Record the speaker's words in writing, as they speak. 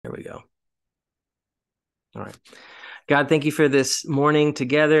All right. God, thank you for this morning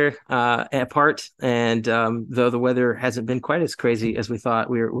together apart. And though the weather hasn't been quite as crazy as we thought,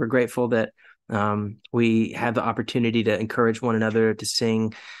 we're grateful that we have the opportunity to encourage one another, to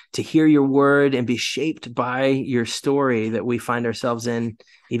sing, to hear your word, and be shaped by your story that we find ourselves in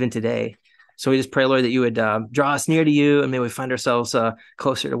even today. So we just pray, Lord, that you would draw us near to you, and may we find ourselves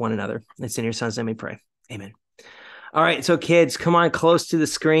closer to one another. It's in your son's name we pray. Amen. All right. So kids, come on close to the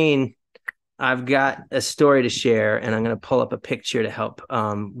screen. I've got a story to share, and I'm going to pull up a picture to help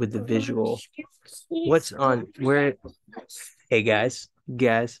with the visual. What's on where? Hey, guys,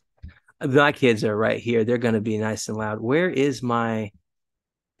 my kids are right here. They're going to be nice and loud. Where is my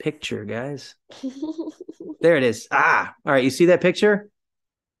picture, guys? There it is. All right. You see that picture,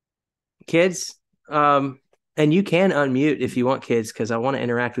 kids? And you can unmute if you want, kids, because I want to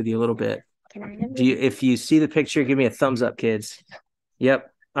interact with you a little bit. If you see the picture, give me a thumbs up, kids. Yep.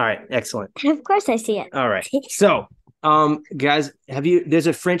 All right, excellent. Of course I see it. All right. So, guys, there's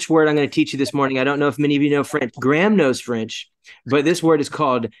a French word I'm going to teach you this morning. I don't know if many of you know French. Graham knows French, but this word is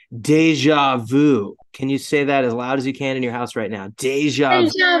called déjà vu. Can you say that as loud as you can in your house right now?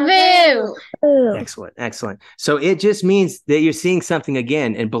 Déjà vu. Excellent. So it just means that you're seeing something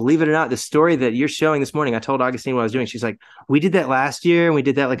again. And believe it or not, the story that you're showing this morning, I told Augustine what I was doing. She's like, we did that last year, and we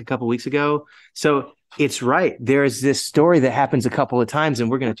did that like a couple of weeks ago. So it's right. There is this story that happens a couple of times, and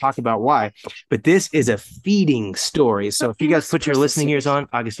we're going to talk about why. But this is a feeding story. So if you guys put your listening ears on,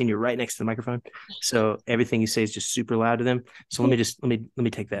 Augustine, you're right next to the microphone. So everything you say is just super loud to them. So let me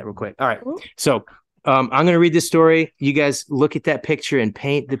take that real quick. All right. So I'm going to read this story. You guys look at that picture and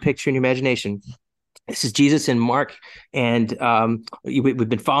paint the picture in your imagination. This is Jesus and Mark, and we've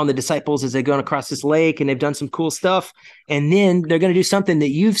been following the disciples as they're going across this lake, and they've done some cool stuff. And then they're going to do something that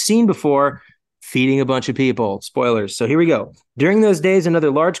you've seen before, feeding a bunch of people. Spoilers. So here we go. During those days,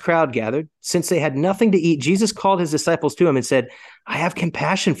 another large crowd gathered. Since they had nothing to eat, Jesus called his disciples to him and said, I have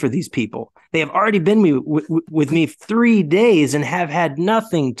compassion for these people. They have already been with me 3 days and have had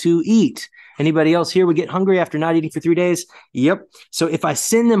nothing to eat. Anybody else here would get hungry after not eating for 3 days? Yep. So if I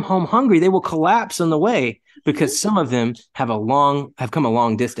send them home hungry, they will collapse on the way because some of them have come a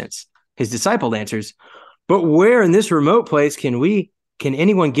long distance. His disciple answers, but where in this remote place can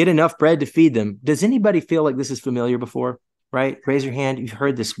anyone get enough bread to feed them? Does anybody feel like this is familiar before? Right? Raise your hand. You've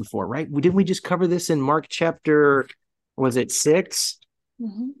heard this before, right? Didn't we just cover this in Mark chapter, was it 6?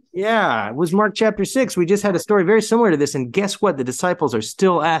 Mm-hmm. Yeah, it was Mark chapter 6. We just had a story very similar to this. And guess what? The disciples are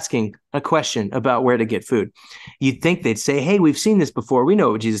still asking a question about where to get food. You'd think they'd say, hey, we've seen this before. We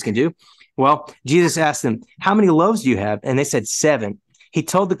know what Jesus can do. Well, Jesus asked them, how many loaves do you have? And they said 7. He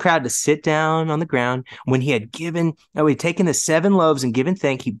told the crowd to sit down on the ground. When he had taken the 7 loaves and given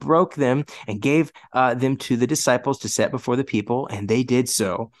thanks, he broke them and gave them to the disciples to set before the people, and they did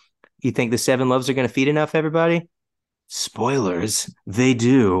so. You think the 7 loaves are going to feed enough, everybody? Spoilers, they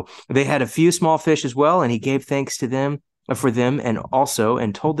do. They had a few small fish as well, and he gave thanks to them for them and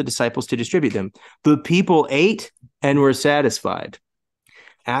told the disciples to distribute them. The people ate and were satisfied.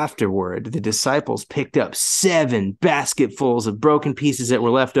 Afterward, the disciples picked up 7 basketfuls of broken pieces that were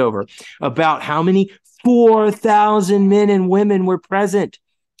left over. About how many? 4,000 men and women were present.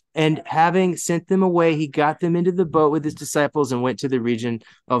 And having sent them away, he got them into the boat with his disciples and went to the region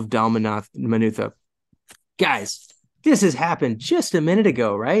of Dalmanutha. Guys, this has happened just a minute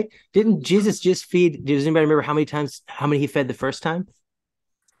ago, right? Didn't Jesus just feed? Does anybody remember how many he fed the first time?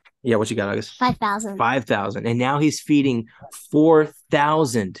 Yeah, what you got, August? 5,000. 5,000. And now he's feeding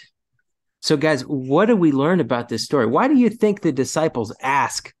 4,000. So, guys, what do we learn about this story? Why do you think the disciples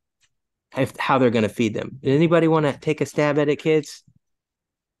ask how they're going to feed them? Did anybody want to take a stab at it, kids?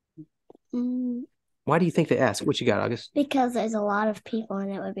 Why do you think they ask? What you got, August? Because there's a lot of people,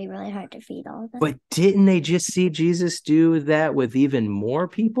 and it would be really hard to feed all of them. But didn't they just see Jesus do that with even more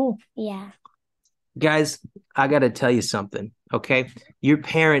people? Yeah. Guys, I got to tell you something, okay? Your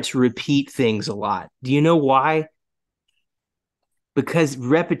parents repeat things a lot. Do you know why? Because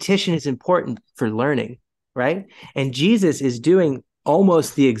repetition is important for learning, right? And Jesus is doing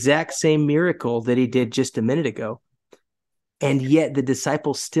almost the exact same miracle that he did just a minute ago. And yet the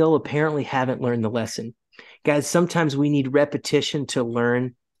disciples still apparently haven't learned the lesson. Guys, sometimes we need repetition to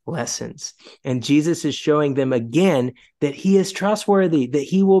learn lessons. And Jesus is showing them again that he is trustworthy, that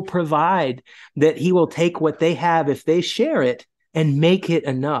he will provide, that he will take what they have if they share it and make it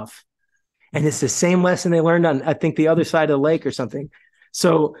enough. And it's the same lesson they learned on, I think, the other side of the lake or something.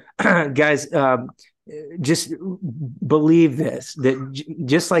 So, guys, just believe this, that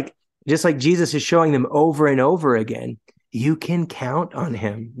just like Jesus is showing them over and over again, you can count on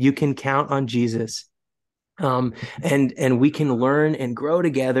him. You can count on Jesus. And we can learn and grow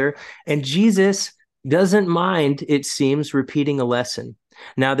together. And Jesus doesn't mind, it seems, repeating a lesson.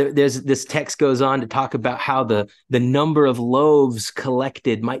 Now, there's this text goes on to talk about how the number of loaves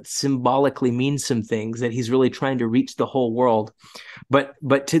collected might symbolically mean some things, that he's really trying to reach the whole world.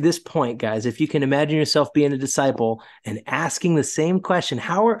 But to this point, guys, if you can imagine yourself being a disciple and asking the same question,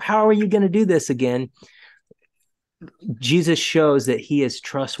 how are you going to do this again? Jesus shows that he is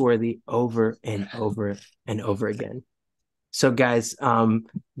trustworthy over and over and over again. So, guys,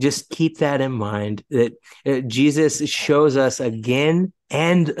 just keep that in mind, that Jesus shows us again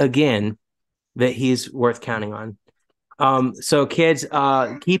and again that he's worth counting on. So, kids,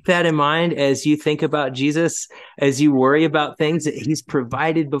 keep that in mind as you think about Jesus, as you worry about things that he's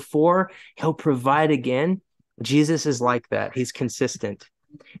provided before, he'll provide again. Jesus is like that. He's consistent.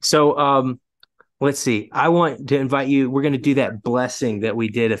 So, let's see. I want to invite you. We're going to do that blessing that we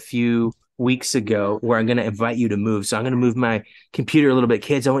did a few weeks ago, where I'm going to invite you to move. So I'm going to move my computer a little bit.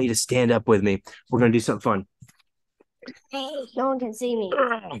 Kids, I want you to stand up with me. We're going to do something fun. Hey, no one can see me.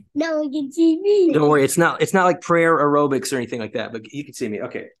 No one can see me. Don't worry. It's not like prayer aerobics or anything like that, but you can see me.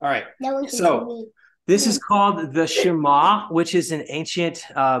 Okay. All right. No one can see me. This is called the Shema, which is an ancient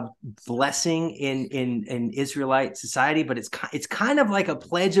blessing in Israelite society, but it's kind of like a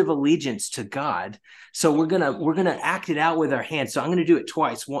pledge of allegiance to God. So we're gonna act it out with our hands. So I'm gonna do it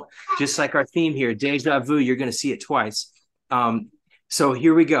twice, one, just like our theme here, deja vu. You're gonna see it twice. So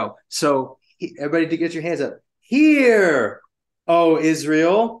here we go. So everybody, to get your hands up. Hear, O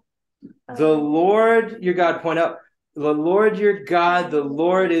Israel, the Lord your God. Point up. The Lord your God, the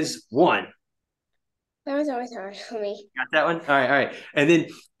Lord is one. Sorry. Got that one? All right. And then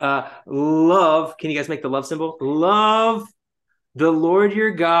love. Can you guys make the love symbol? Love the Lord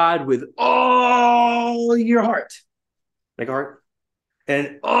your God with all your heart. Make a heart.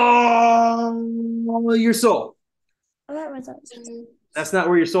 And all your soul. That's not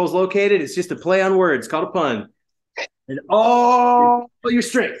where your soul's located. It's just a play on words, called a pun. And all your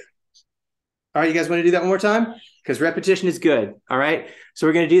strength. All right, you guys want to do that one more time? Because repetition is good. All right. So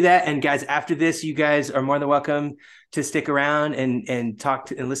we're going to do that. And guys, after this, you guys are more than welcome to stick around and talk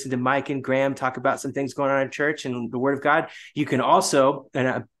to and listen to Mike and Graham talk about some things going on in church and the Word of God. You can also,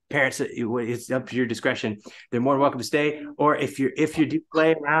 and parents, it's up to your discretion. They're more than welcome to stay. Or if you do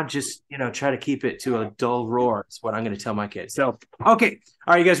play around, just try to keep it to a dull roar. That's what I'm going to tell my kids. So okay,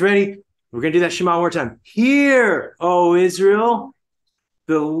 all right, you guys ready? We're going to do that Shema one more time. Hear, O Israel.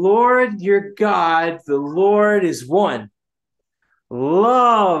 The Lord your God, the Lord is one.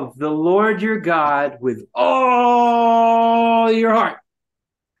 Love the Lord your God with all your heart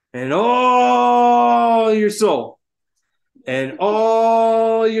and all your soul and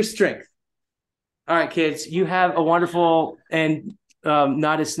all your strength. All right, kids, you have a wonderful and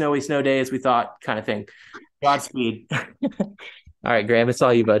not as snowy snow day as we thought kind of thing. Godspeed. All right, Graham, it's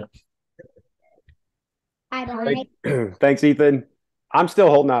all you, bud. Thanks, Ethan. I'm still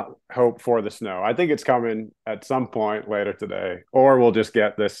holding out hope for the snow. I think it's coming at some point later today, or we'll just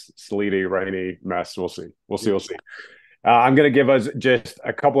get this sleety, rainy mess. We'll see. I'm going to give us just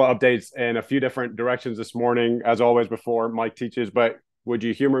a couple of updates in a few different directions this morning, as always, before Mike teaches. But would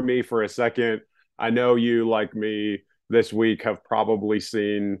you humor me for a second? I know you, like me, this week have probably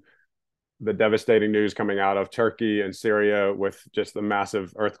seen the devastating news coming out of Turkey and Syria with just the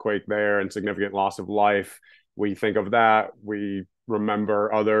massive earthquake there and significant loss of life. We think of that. We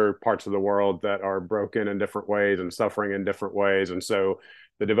remember other parts of the world that are broken in different ways and suffering in different ways. And so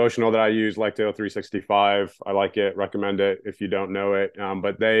the devotional that I use, Lectio 365, I like it, recommend it if you don't know it.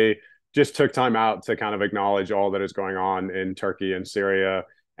 But they just took time out to kind of acknowledge all that is going on in Turkey and Syria.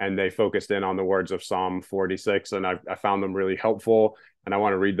 And they focused in on the words of Psalm 46. And I found them really helpful. And I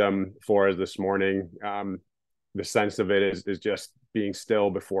want to read them for us this morning. The sense of it is just being still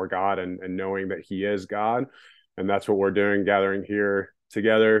before God and knowing that he is God. And that's what we're doing, gathering here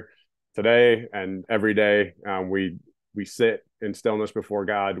together today and every day. We sit in stillness before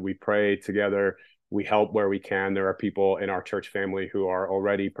God. We pray together. We help where we can. There are people in our church family who are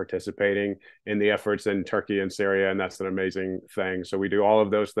already participating in the efforts in Turkey and Syria, and that's an amazing thing. So we do all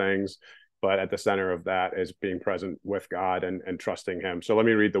of those things, but at the center of that is being present with God and trusting him. So let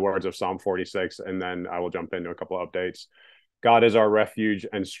me read the words of Psalm 46, and then I will jump into a couple of updates. God is our refuge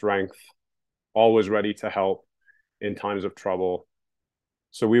and strength, always ready to help in times of trouble.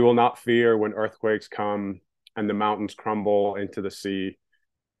 So we will not fear when earthquakes come and the mountains crumble into the sea.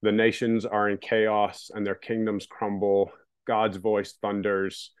 The nations are in chaos and their kingdoms crumble. God's voice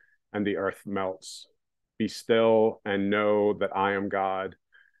thunders and the earth melts. Be still and know that I am God.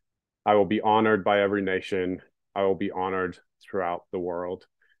 I will be honored by every nation. I will be honored throughout the world.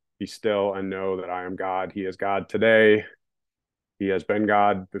 Be still and know that I am God. He is God today. He has been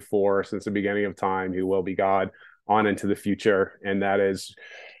God before, since the beginning of time. He will be God on into the future. And that is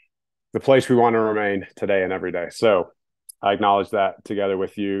the place we want to remain today and every day. So I acknowledge that together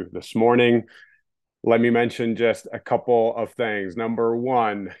with you this morning. Let me mention just a couple of things. Number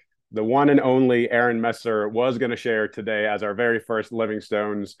one, the one and only Aaron Messer was going to share today as our very first Living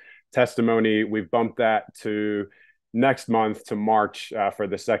Stones testimony. We've bumped that to next month, to March, for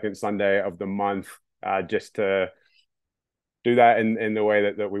the second Sunday of the month, just to do that in the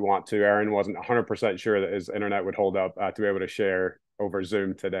way that we want to. Aaron wasn't 100% sure that his internet would hold up to be able to share over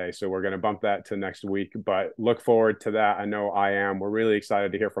Zoom today. So we're going to bump that to next week, but look forward to that. I know I am. We're really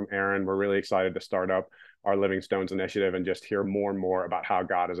excited to hear from Aaron. We're really excited to start up our Living Stones initiative and just hear more and more about how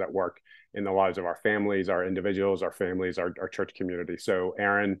God is at work in the lives of our families, our individuals, our families, our church community. So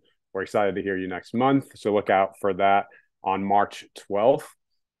Aaron, we're excited to hear you next month. So look out for that on March 12th.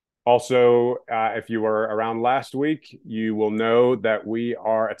 Also, if you were around last week, you will know that we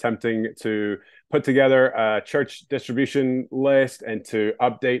are attempting to put together a church distribution list and to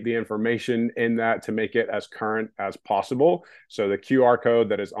update the information in that to make it as current as possible. So the QR code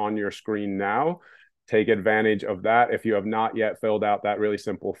that is on your screen now, take advantage of that. If you have not yet filled out that really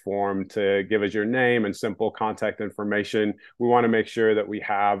simple form to give us your name and simple contact information, we want to make sure that we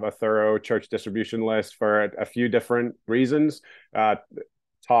have a thorough church distribution list for a few different reasons.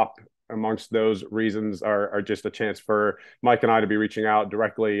 Top amongst those reasons are just a chance for Mike and I to be reaching out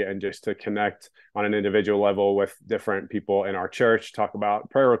directly and just to connect on an individual level with different people in our church, talk about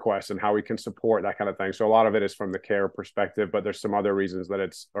prayer requests and how we can support, that kind of thing. So a lot of it is from the care perspective, but there's some other reasons that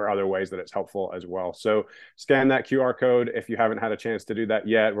or other ways that it's helpful as well. So scan that QR code if you haven't had a chance to do that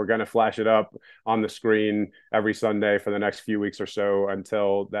yet. We're going to flash it up on the screen every Sunday for the next few weeks or so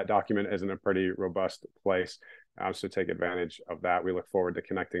until that document is in a pretty robust place. So take advantage of that. We look forward to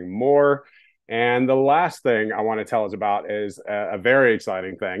connecting more. And the last thing I want to tell us about is a very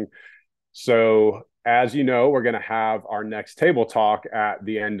exciting thing. So as you know, we're going to have our next table talk at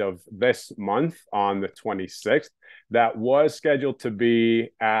the end of this month on the 26th. That was scheduled to be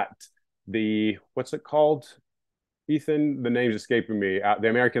at the, what's it called, Ethan? The name's escaping me. The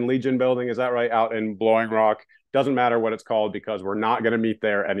American Legion building, is that right? Out in Blowing Rock. Doesn't matter what it's called because we're not going to meet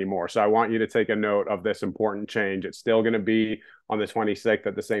there anymore. So I want you to take a note of this important change. It's still going to be on the 26th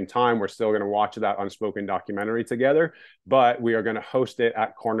at the same time. We're still going to watch that unspoken documentary together, but we are going to host it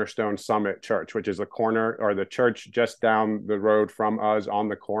at Cornerstone Summit Church, which is the church just down the road from us on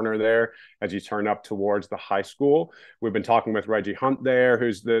the corner there as you turn up towards the high school. We've been talking with Reggie Hunt there,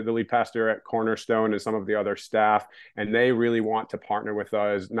 who's the lead pastor at Cornerstone, and some of the other staff, and they really want to partner with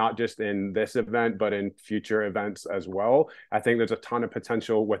us, not just in this event, but in future events as well. I think there's a ton of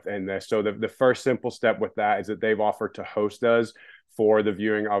potential within this. So the first simple step with that is that they've offered to host us for the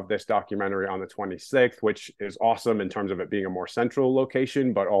viewing of this documentary on the 26th, which is awesome in terms of it being a more central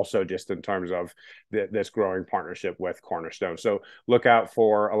location, but also just in terms of this growing partnership with Cornerstone. So look out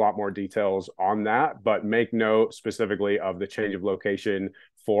for a lot more details on that, but make note specifically of the change of location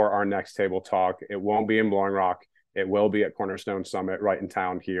for our next table talk. It won't be in Blowing Rock. It will be at Cornerstone Summit right in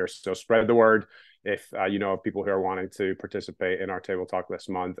town here. So spread the word if you know of people who are wanting to participate in our table talk this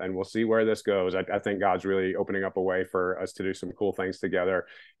month, and we'll see where this goes. I think God's really opening up a way for us to do some cool things together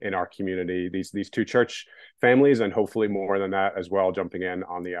in our community, these two church families, and hopefully more than that as well, jumping in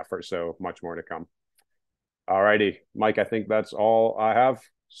on the effort. So much more to come. All righty, Mike, I think that's all I have.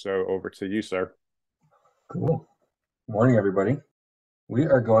 So over to you, sir. Cool. Morning, everybody. We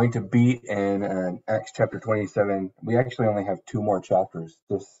are going to be in Acts chapter 27. We actually only have two more chapters,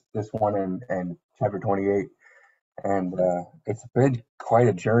 this one and chapter 28, and it's been quite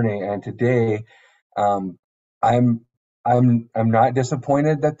a journey. And today, I'm not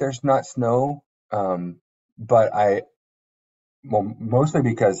disappointed that there's not snow, but mostly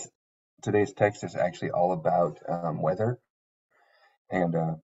because today's text is actually all about weather and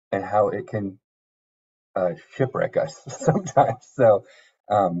how it can shipwreck us sometimes. So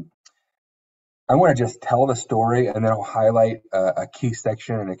I want to just tell the story, and then I'll highlight a key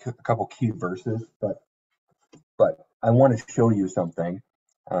section and a couple key verses. But I want to show you something.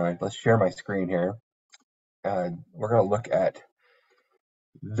 Let's share my screen here. We're going to look at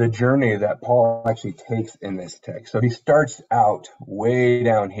the journey that Paul actually takes in this text. So he starts out way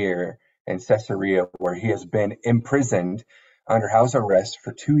down here in Caesarea, where he has been imprisoned under house arrest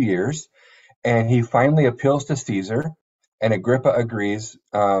for 2 years. And he finally appeals to Caesar, and Agrippa agrees.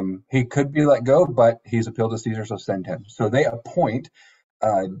 He could be let go, but he's appealed to Caesar, so send him. So they appoint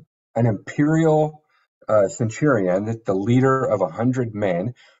an imperial centurion, the leader of 100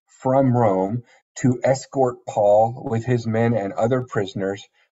 men from Rome, to escort Paul with his men and other prisoners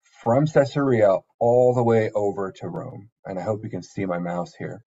from Caesarea all the way over to Rome. And I hope you can see my mouse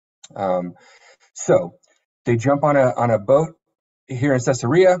here. So they jump on a boat here in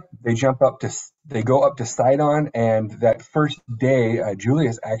Caesarea. They go up to Sidon, and that first day,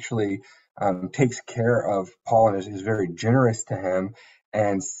 Julius actually takes care of Paul and is very generous to him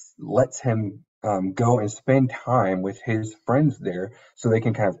and lets him go and spend time with his friends there so they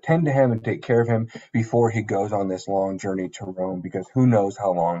can kind of tend to him and take care of him before he goes on this long journey to Rome, because who knows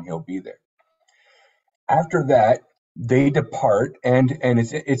how long he'll be there. After that, they depart, and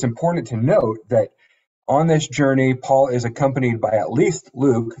it's important to note that on this journey, Paul is accompanied by at least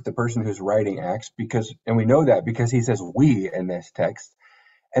Luke, the person who's writing Acts, and we know that because he says we in this text.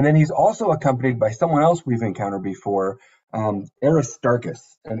 And then he's also accompanied by someone else we've encountered before,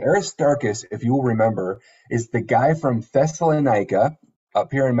 Aristarchus. And Aristarchus, if you will remember, is the guy from Thessalonica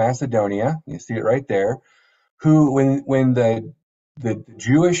up here in Macedonia. You see it right there. Who, when the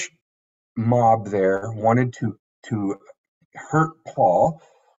Jewish mob there wanted to hurt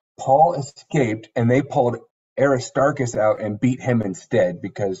Paul escaped, and they pulled Aristarchus out and beat him instead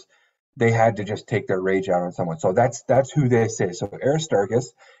because they had to just take their rage out on someone. So that's who this is. So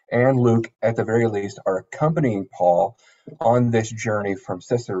Aristarchus and Luke, at the very least, are accompanying Paul on this journey from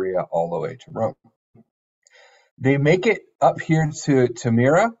Caesarea all the way to Rome. They make it up here to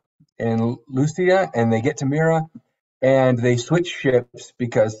Myra in Lucia, and they get to Myra, and they switch ships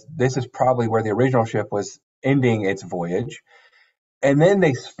because this is probably where the original ship was ending its voyage. And then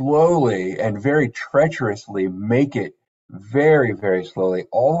they slowly and very treacherously make it very, very slowly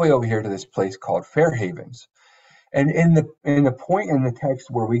all the way over here to this place called Fair Havens. And in the point in the text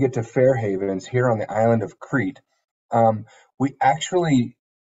where we get to Fair Havens here on the island of Crete, we actually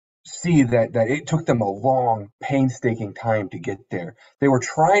see that it took them a long, painstaking time to get there. They were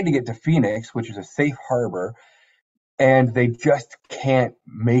trying to get to Phoenix, which is a safe harbor, and they just can't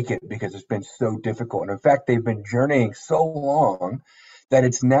make it because it's been so difficult. And in fact, they've been journeying so long that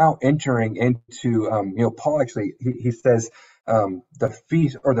it's now entering into, Paul actually, he says the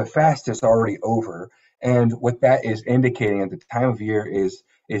feast or the fast is already over. And what that is indicating at the time of year is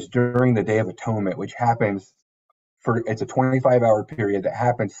during the Day of Atonement, which happens it's a 25-hour period that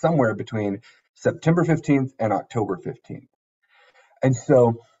happens somewhere between September 15th and October 15th. And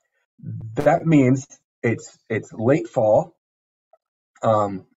so that means it's late fall,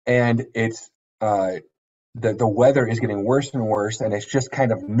 and it's the weather is getting worse and worse, and it's just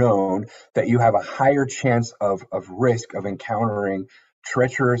kind of known that you have a higher chance of risk of encountering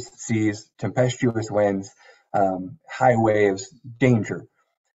treacherous seas, tempestuous winds, high waves, danger.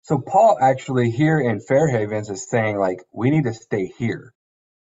 So Paul actually here in Fair Havens is saying, like, we need to stay here.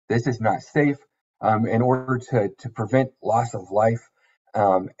 This is not safe. In order to prevent loss of life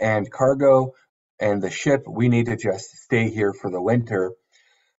and cargo and the ship, we need to just stay here for the winter.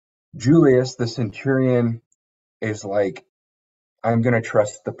 Julius, the centurion, is like, I'm going to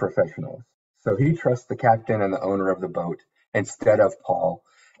trust the professionals. So he trusts the captain and the owner of the boat instead of Paul,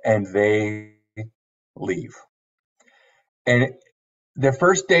 and they leave. And their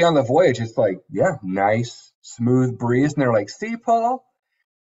first day on the voyage, it's like, yeah, nice, smooth breeze. And they're like, see, Paul?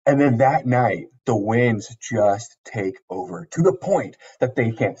 And then that night, the winds just take over to the point that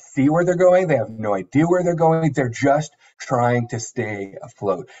they can't see where they're going. They have no idea where they're going. They're just trying to stay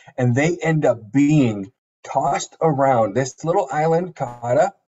afloat. And they end up being tossed around this little island,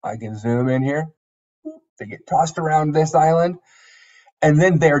 Kata. I can zoom in here. They get tossed around this island. And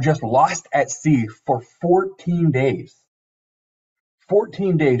then they're just lost at sea for 14 days.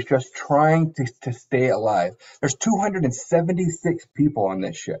 14 days just trying to stay alive. There's 276 people on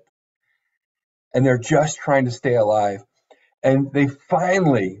this ship, and they're just trying to stay alive. And they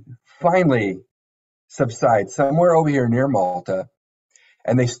finally subside somewhere over here near Malta,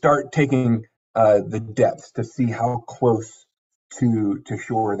 and they start taking the depths to see how close to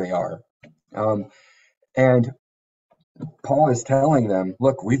shore they are. And Paul is telling them,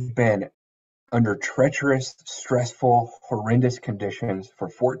 look, we've been under treacherous, stressful, horrendous conditions for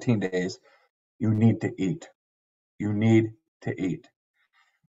 14 days. You need to eat. You need to eat.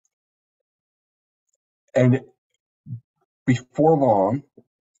 And before long,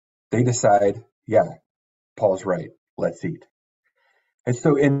 they decide, yeah, Paul's right. Let's eat. And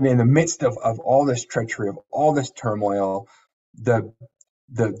so in the midst of all this treachery, of all this turmoil, the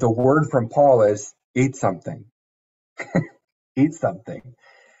word from Paul is, eat something. Eat something.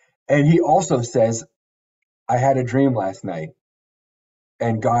 And he also says, I had a dream last night,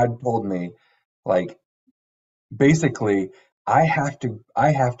 and God told me, like, basically, I have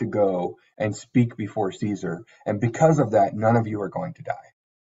to go and speak before Caesar, and because of that, none of you are going to die.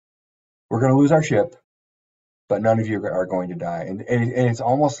 We're going to lose our ship, but none of you are going to die. And it's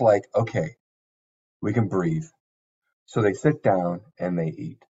almost like, okay, we can breathe. So they sit down and they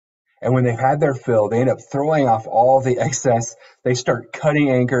eat. And when they've had their fill, they end up throwing off all the excess. They start cutting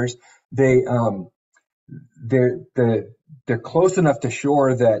anchors. They they're close enough to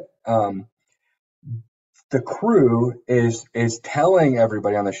shore that the crew is telling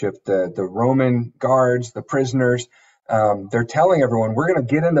everybody on the ship, the Roman guards, the prisoners, they're telling everyone, we're going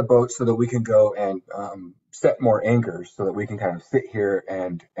to get in the boat so that we can go and set more anchors so that we can kind of sit here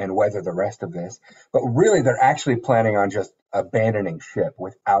and weather the rest of this. But really, they're actually planning on just abandoning ship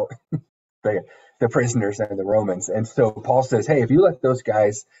without the prisoners and the Romans. And so Paul says, hey, if you let those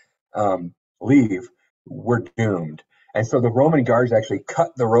guys leave, we're doomed. And so the Roman guards actually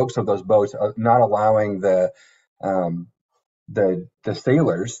cut the ropes of those boats, not allowing the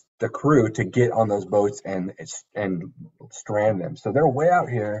sailors, the crew, to get on those boats and strand them. So they're way out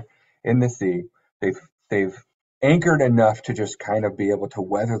here in the sea. They've anchored enough to just kind of be able to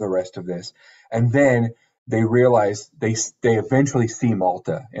weather the rest of this, and then they realize they eventually see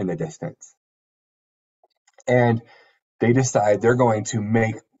Malta in the distance, and they decide they're going to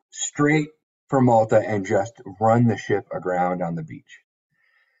make straight for Malta and just run the ship aground on the beach.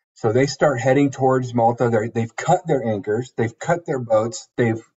 So they start heading towards Malta. They've cut their anchors, they've cut their boats,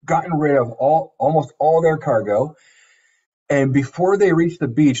 they've gotten rid of almost all their cargo. And before they reach the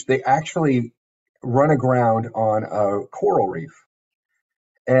beach, they actually run aground on a coral reef.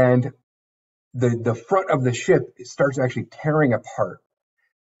 And the front of the ship starts actually tearing apart.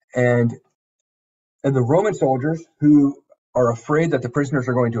 And the Roman soldiers, who are afraid that the prisoners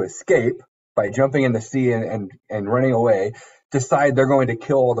are going to escape by jumping in the sea and running away, decide they're going to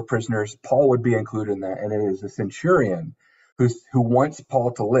kill all the prisoners. Paul would be included in that, and it is the centurion who wants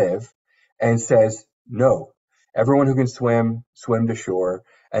Paul to live and says, no, everyone who can swim to shore,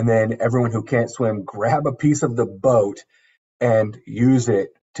 and then everyone who can't swim, grab a piece of the boat and use it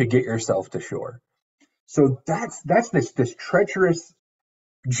to get yourself to shore. So that's this treacherous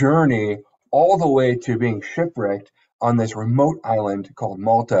journey all the way to being shipwrecked on this remote island called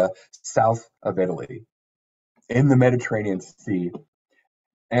Malta, south of Italy, in the Mediterranean Sea.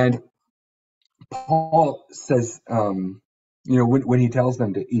 And Paul says, when he tells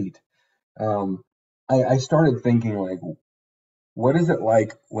them to eat, I started thinking, like, what is it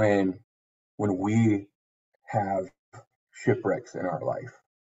like when we have shipwrecks in our life?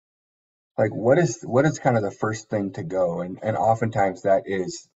 Like, what is kind of the first thing to go? And oftentimes that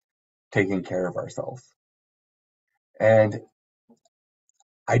is taking care of ourselves. And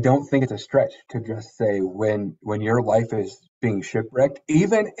I don't think it's a stretch to just say when your life is being shipwrecked,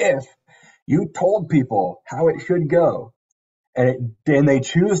 even if you told people how it should go and they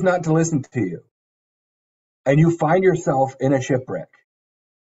choose not to listen to you, and you find yourself in a shipwreck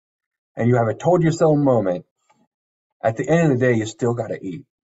and you have a told you so moment, at the end of the day, you still got to eat.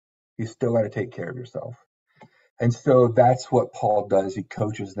 You still got to take care of yourself. And so that's what Paul does. He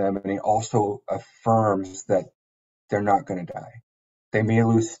coaches them, and he also affirms that they're not going to die. They may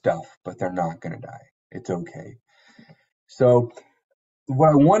lose stuff, but they're not going to die. It's okay. So what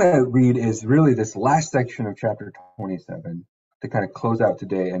I want to read is really this last section of chapter 27 to kind of close out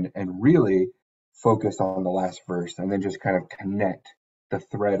today and really focus on the last verse, and then just kind of connect the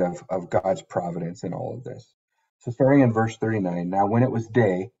thread of God's providence in all of this. So starting in verse 39, now when it was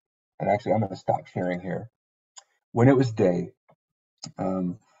day, and actually I'm going to stop sharing here. When it was day,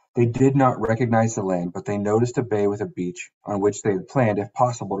 they did not recognize the land, but they noticed a bay with a beach on which they had planned, if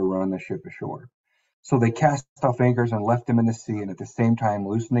possible, to run the ship ashore. So they cast off anchors and left them in the sea, and at the same time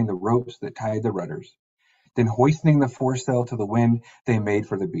loosening the ropes that tied the rudders. Then hoisting the foresail to the wind, they made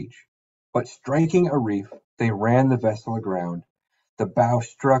for the beach. But striking a reef, they ran the vessel aground. The bow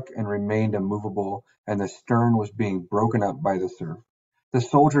struck and remained immovable, and the stern was being broken up by the surf. The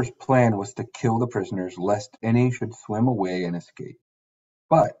soldiers' plan was to kill the prisoners, lest any should swim away and escape.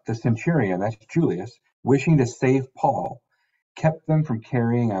 But the centurion, that's Julius, wishing to save Paul, kept them from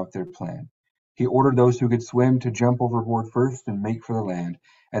carrying out their plan. He ordered those who could swim to jump overboard first and make for the land,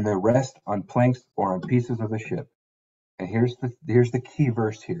 and the rest on planks or on pieces of the ship. And here's the key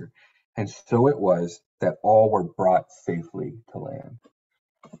verse here. And so it was that all were brought safely to land.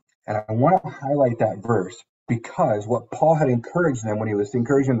 And I want to highlight that verse because what Paul had encouraged them when he was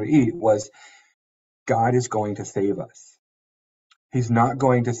encouraging them to eat was God is going to save us. He's not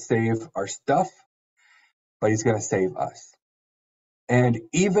going to save our stuff, but he's going to save us. And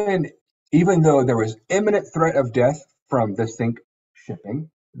even though there was imminent threat of death from the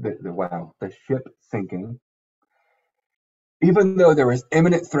ship sinking, even though there was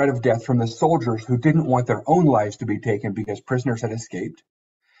imminent threat of death from the soldiers who didn't want their own lives to be taken because prisoners had escaped,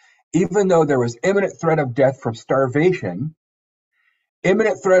 even though there was imminent threat of death from starvation,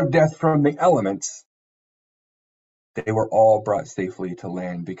 imminent threat of death from the elements, They were all brought safely to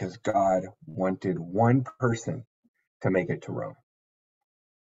land because God wanted one person to make it to Rome.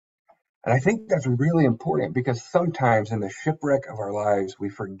 And I think that's really important because sometimes in the shipwreck of our lives, we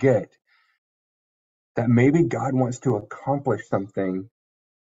forget that maybe God wants to accomplish something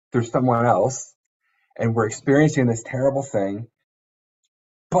through someone else, and we're experiencing this terrible thing,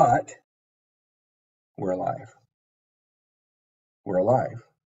 but we're alive. We're alive.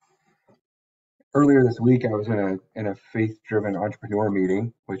 Earlier this week, I was in a faith-driven entrepreneur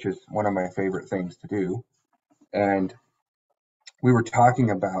meeting, which is one of my favorite things to do. And we were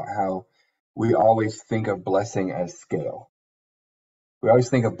talking about how we always think of blessing as scale. We always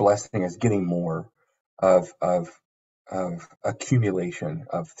think of blessing as getting more of accumulation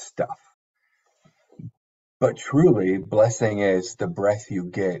of stuff. But truly, blessing is the breath you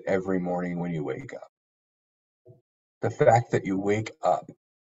get every morning when you wake up. The fact that you wake up,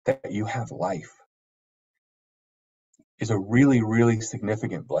 that you have life, is a really, really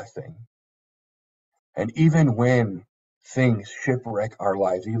significant blessing. And even when things shipwreck our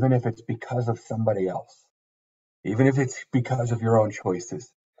lives, even if it's because of somebody else, even if it's because of your own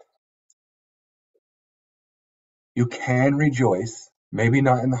choices, you can rejoice, maybe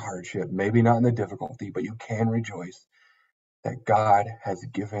not in the hardship, maybe not in the difficulty, but you can rejoice that God has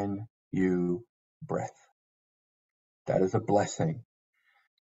given you breath. That is a blessing.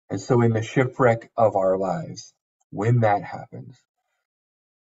 And so in the shipwreck of our lives, when that happens,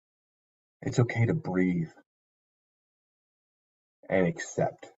 it's okay to breathe and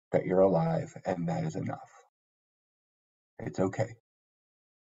accept that you're alive, and that is enough. It's okay.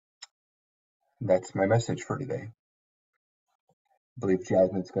 That's my message for today. I believe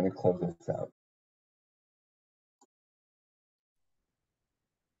Jasmine's going to close us out.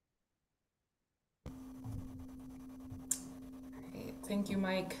 Great. Thank you,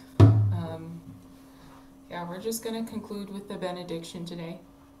 Mike. Yeah, we're just going to conclude with the benediction today.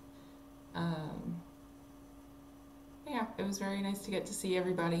 Yeah, it was very nice to get to see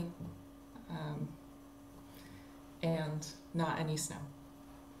everybody. And not any snow.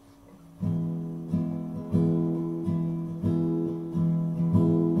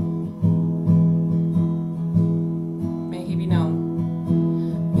 May he be known.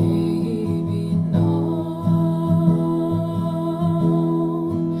 May he be known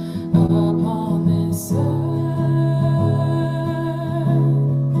upon this earth,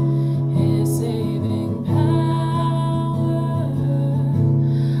 his saving power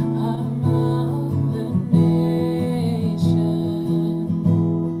among the nations.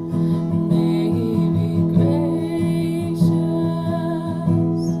 May he be gracious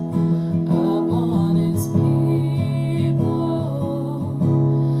upon his people.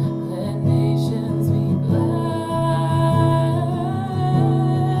 Let nations be glad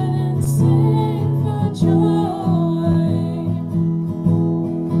and sing for joy.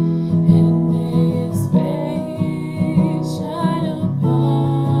 And may his face shine upon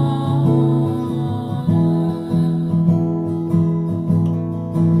us.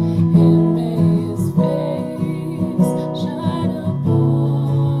 And may his face shine upon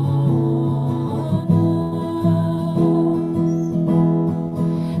us.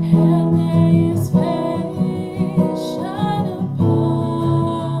 And may his face shine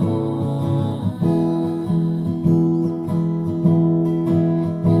upon us.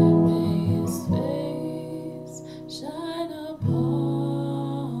 And may his face shine upon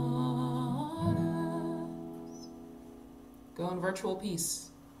us. Go in virtual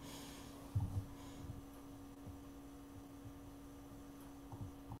peace.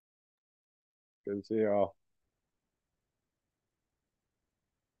 Good to see you all.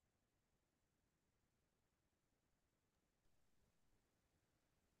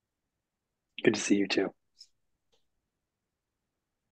 Good to see you too.